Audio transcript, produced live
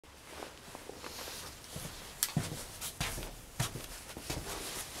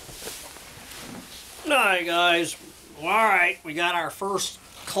Alright guys, alright, we got our first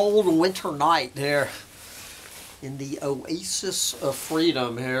cold winter night here in the oasis of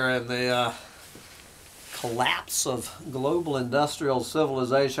freedom here in the collapse of global industrial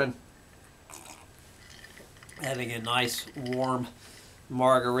civilization. Having a nice warm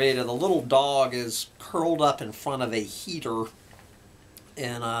margarita. The little dog is curled up in front of a heater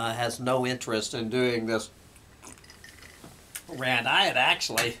and has no interest in doing this rant. I had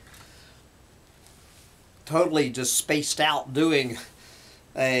actually totally just spaced out doing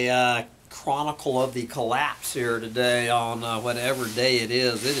a Chronicle of the collapse here today on whatever day it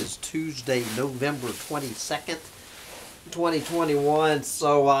is. It is Tuesday, November 22nd, 2021.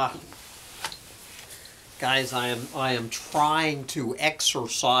 So, guys, I am trying to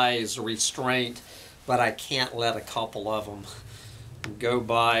exercise restraint, but I can't let a couple of them go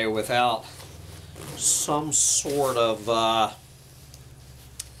by without some sort of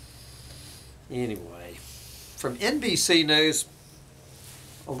anyway. From NBC News,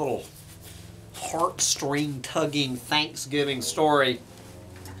 a little heartstring tugging Thanksgiving story.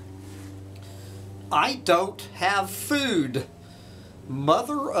 I don't have food.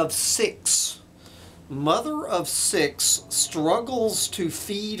 Mother of six struggles to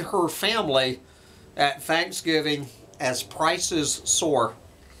feed her family at Thanksgiving as prices soar.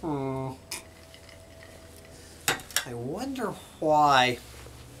 I wonder why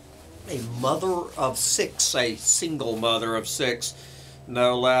a mother of six, a single mother of six,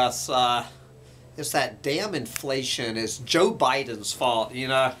 no less, it's that damn inflation. It's Joe Biden's fault, you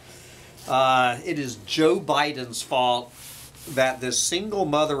know. It is Joe Biden's fault that this single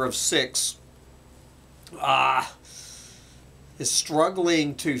mother of six is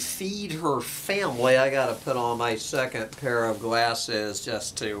struggling to feed her family. I gotta put on my second pair of glasses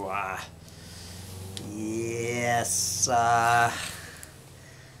just to, yes,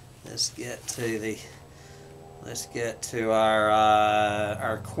 let's get to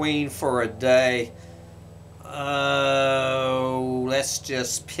our queen for a day. Oh, let's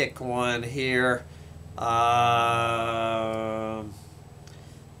just pick one here.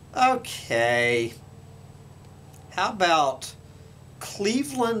 Okay. How about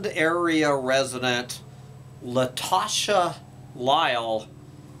Cleveland area resident Latasha Lyle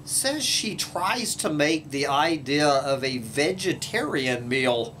says she tries to make the idea of a vegetarian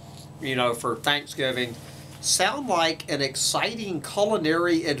meal, you know, for Thanksgiving sound like an exciting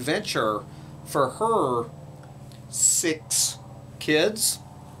culinary adventure for her 6 kids.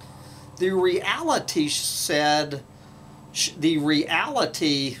 The reality,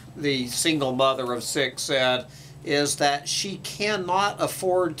 the single mother of 6 said, is that she cannot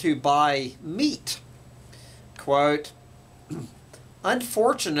afford to buy meat. Quote,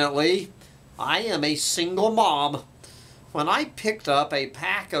 "Unfortunately, I am a single mom. When I picked up a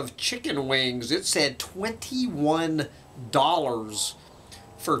pack of chicken wings, it said $21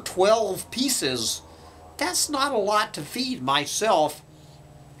 for 12 pieces. That's not a lot to feed myself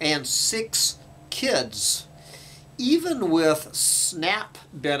and 6 kids. Even with SNAP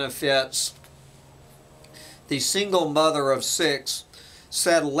benefits," the single mother of 6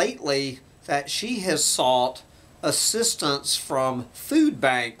 said lately that she has sought assistance from food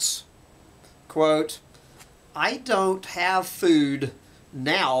banks. Quote, "I don't have food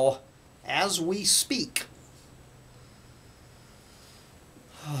now as we speak."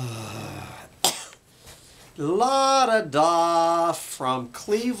 La-da-da, from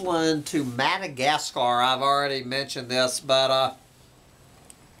Cleveland to Madagascar. I've already mentioned this, but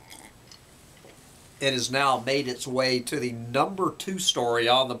it has now made its way to the #2 story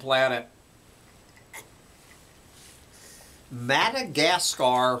on the planet.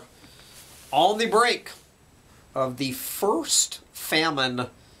 Madagascar on the brink of the first famine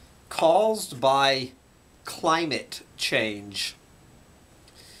caused by climate change.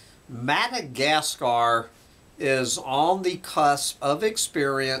 Madagascar is on the cusp of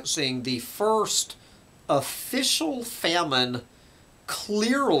experiencing the first official famine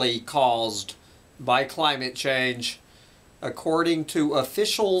clearly caused by climate change, according to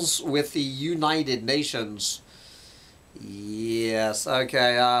officials with the United Nations. Yes,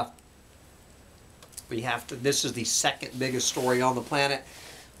 okay, we have to, this is the second biggest story on the planet.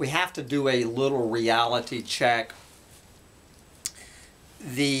 We have to do a little reality check.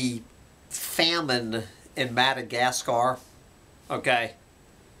 The famine in Madagascar, okay,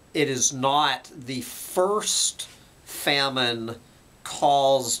 it is not the first famine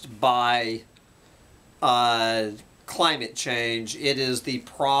caused by climate change. It is the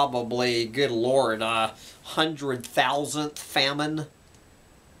probably, good Lord, 100,000th famine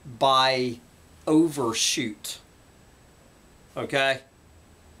by overshoot. Okay?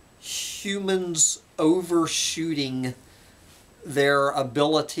 Humans overshooting their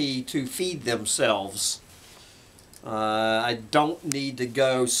ability to feed themselves. I don't need to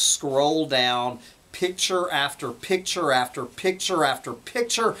go scroll down picture after picture after picture after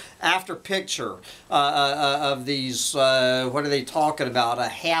picture after picture of these, what are they talking about,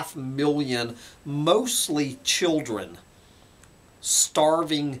 500,000, mostly children,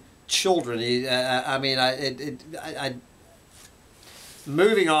 starving children.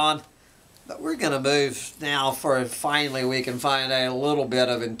 Moving on. But we're going to move now for finally we can find a little bit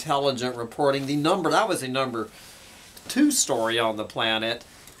of intelligent reporting. That was the number 2 story on the planet.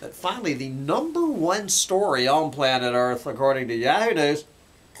 But finally, the number 1 story on planet Earth, according to Yahoo News,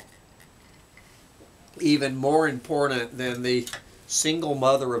 even more important than the single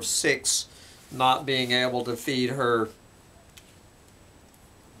mother of 6 not being able to feed her,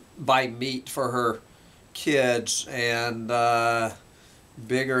 buy meat for her kids, and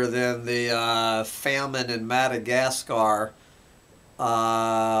bigger than the famine in Madagascar.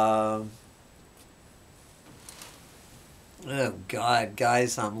 Oh God,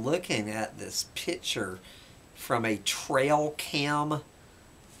 guys, I'm looking at this picture from a trail cam.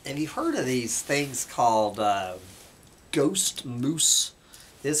 Have you heard of these things called ghost moose?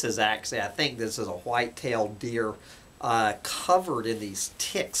 This is actually, I think this is a white-tailed deer covered in these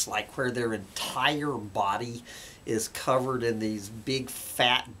ticks, like where their entire body is covered in these big,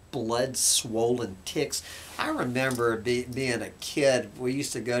 fat, blood-swollen ticks. I remember being a kid, we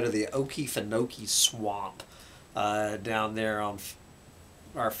used to go to the Okefenokee Swamp down there on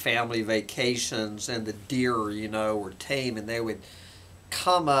our family vacations, and the deer, you know, were tame, and they would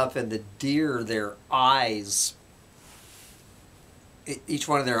come up, and the deer, their eyes, each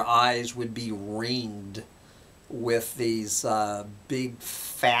one of their eyes would be ringed with these big,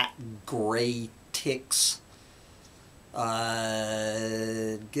 fat, gray ticks.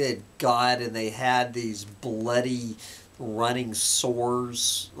 Good God, and they had these bloody running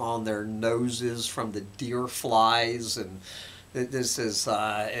sores on their noses from the deer flies, and this is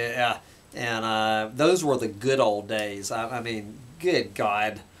those were the good old days. I mean, good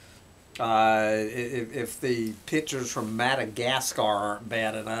God, if the pictures from Madagascar aren't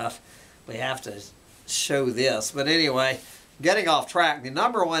bad enough, we have to show this. But anyway, getting off track, the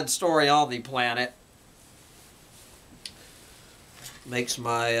number 1 story on the planet makes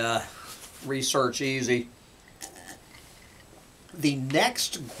my research easy. The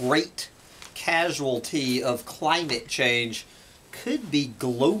next great casualty of climate change could be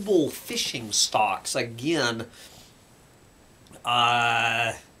global fishing stocks. Again,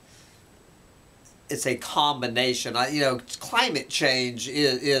 it's a combination. Climate change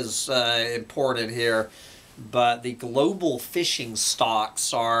is important here, but the global fishing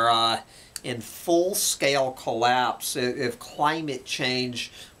stocks are in full-scale collapse if climate change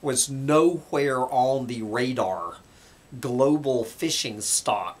was nowhere on the radar. Global fishing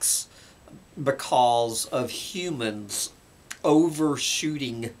stocks, because of humans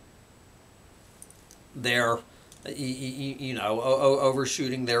overshooting their,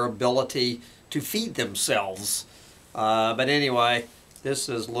 overshooting their ability to feed themselves. But anyway, this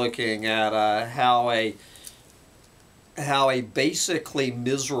is looking at how a basically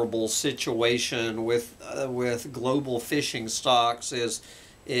miserable situation with global fishing stocks is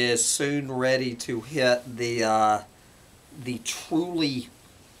soon ready to hit the truly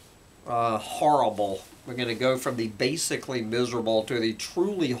horrible. We're going to go from the basically miserable to the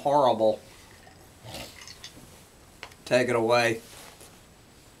truly horrible. Take it away.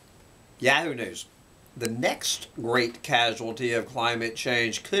 Yahoo News. The next great casualty of climate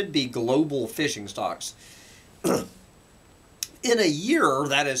change could be global fishing stocks. In a year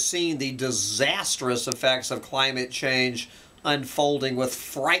that has seen the disastrous effects of climate change unfolding with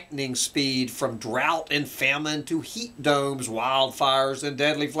frightening speed, from drought and famine to heat domes, wildfires, and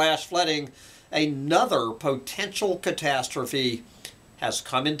deadly flash flooding, another potential catastrophe has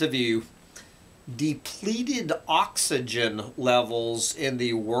come into view. Depleted oxygen levels in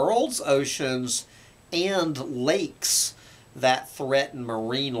the world's oceans and lakes that threaten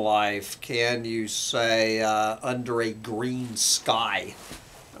marine life, can you say, under a green sky.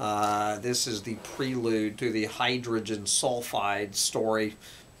 This is the prelude to the hydrogen sulfide story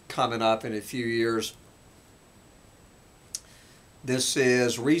coming up in a few years. This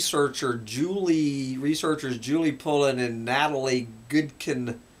is researchers Julie Pullen and Natalie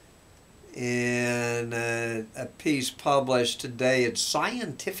Goodkin in a piece published today in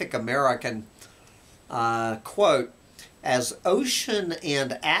Scientific American. Quote, as ocean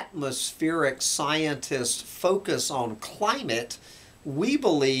and atmospheric scientists focus on climate, we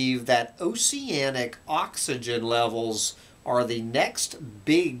believe that oceanic oxygen levels are the next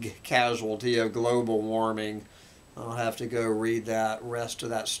big casualty of global warming. I'll have to go read that rest of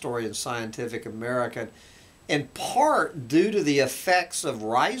that story in Scientific American. In part due to the effects of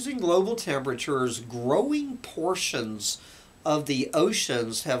rising global temperatures, growing portions of the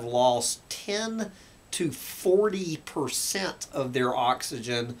oceans have lost 10 to 40% of their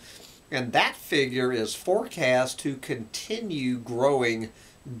oxygen, and that figure is forecast to continue growing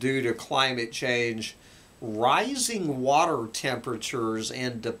due to climate change. Rising water temperatures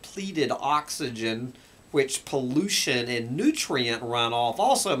and depleted oxygen, which pollution and nutrient runoff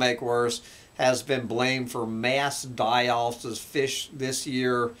also make worse, has been blamed for mass die-offs of fish this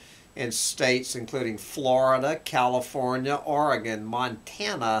year in states including Florida, California, Oregon,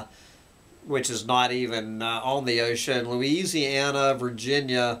 Montana, which is not even on the ocean, Louisiana,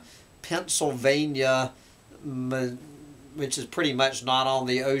 Virginia, Pennsylvania, which is pretty much not on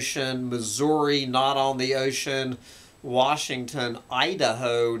the ocean, Missouri, not on the ocean, Washington,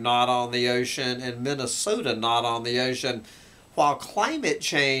 Idaho, not on the ocean, and Minnesota, not on the ocean. While climate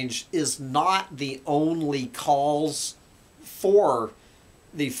change is not the only cause for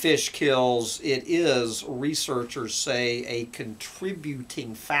the fish kills, it is, researchers say, a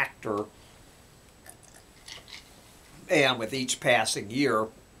contributing factor. And with each passing year,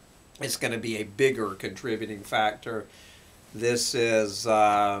 it's going to be a bigger contributing factor. This is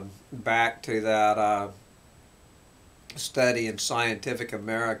back to that study in Scientific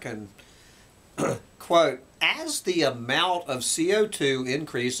American. Quote, as the amount of CO2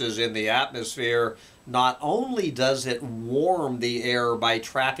 increases in the atmosphere, not only does it warm the air by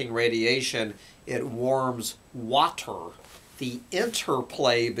trapping radiation, it warms water. The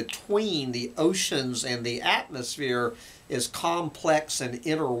interplay between the oceans and the atmosphere is complex and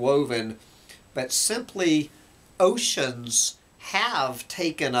interwoven, but simply oceans have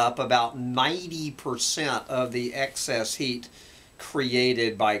taken up about 90% of the excess heat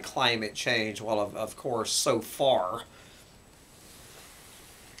created by climate change. Well, of course, so far.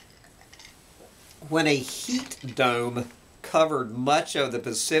 When a heat dome covered much of the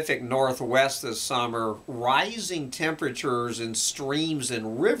Pacific Northwest this summer, rising temperatures in streams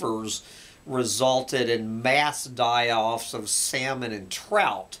and rivers resulted in mass die-offs of salmon and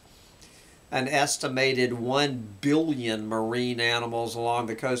trout. An estimated 1 billion marine animals along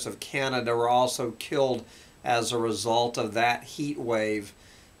the coast of Canada were also killed as a result of that heat wave.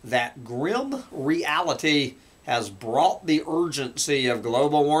 That grim reality has brought the urgency of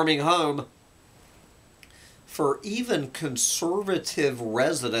global warming home. For even conservative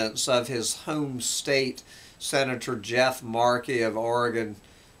residents of his home state, Senator Jeff Markey of Oregon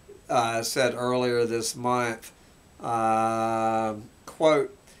said earlier this month,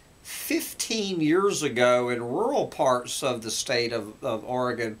 quote, 15 years ago in rural parts of the state of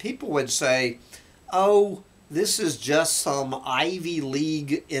Oregon, people would say, oh, this is just some Ivy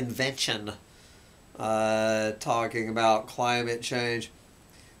League invention, talking about climate change.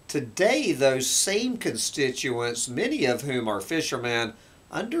 Today, those same constituents, many of whom are fishermen,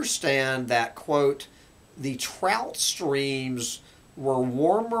 understand that, quote, the trout streams were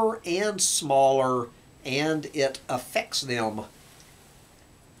warmer and smaller, and it affects them.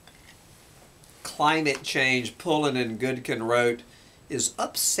 Climate change, Pullen and Goodkin wrote, is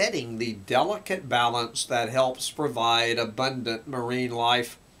upsetting the delicate balance that helps provide abundant marine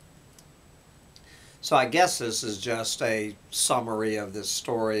life. So I guess this is just a summary of this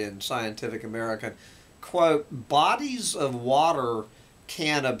story in Scientific American. Quote, bodies of water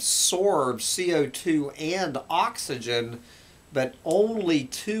can absorb CO2 and oxygen, but only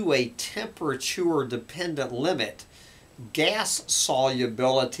to a temperature-dependent limit. Gas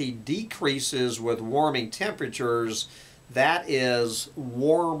solubility decreases with warming temperatures. That is,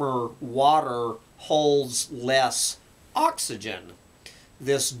 warmer water holds less oxygen.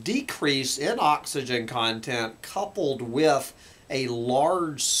 This decrease in oxygen content, coupled with a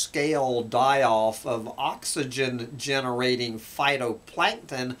large-scale die-off of oxygen-generating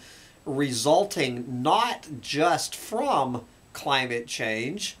phytoplankton, resulting not just from climate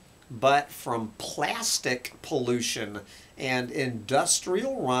change, but from plastic pollution and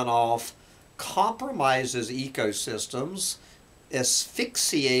industrial runoff, compromises ecosystems,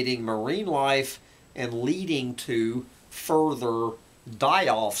 asphyxiating marine life, and leading to further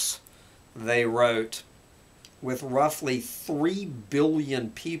die-offs, they wrote. With roughly 3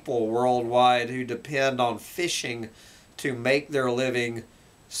 billion people worldwide who depend on fishing to make their living,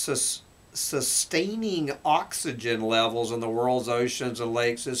 sustaining oxygen levels in the world's oceans and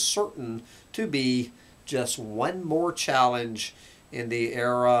lakes is certain to be just one more challenge in the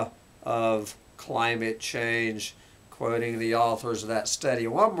era of climate change. Quoting the authors of that study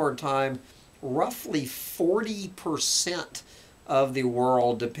one more time, roughly 40% of the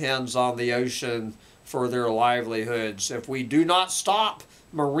world depends on the ocean for their livelihoods. If we do not stop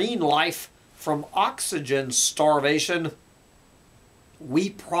marine life from oxygen starvation, we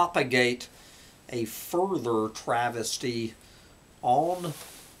propagate a further travesty on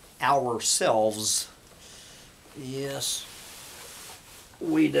ourselves. Yes,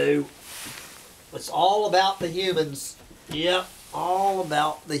 we do. It's all about the humans. Yep, all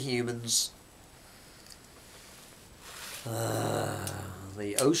about the humans.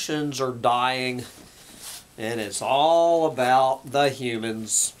 The oceans are dying, and it's all about the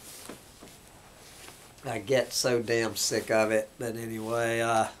humans. I get so damn sick of it. But anyway,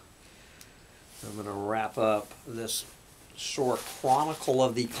 I'm going to wrap up this short chronicle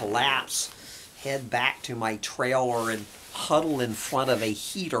of the collapse, head back to my trailer and huddle in front of a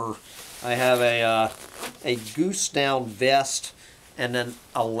heater. I have a goose down vest and an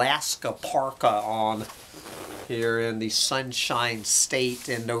Alaska parka on here in the Sunshine State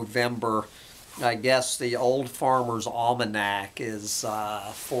in November. I guess the Old Farmer's Almanac is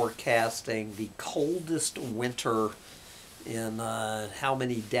forecasting the coldest winter in how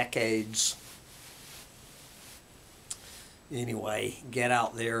many decades? Anyway, get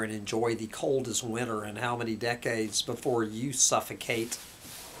out there and enjoy the coldest winter in how many decades before you suffocate.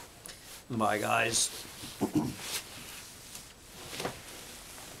 Bye, guys.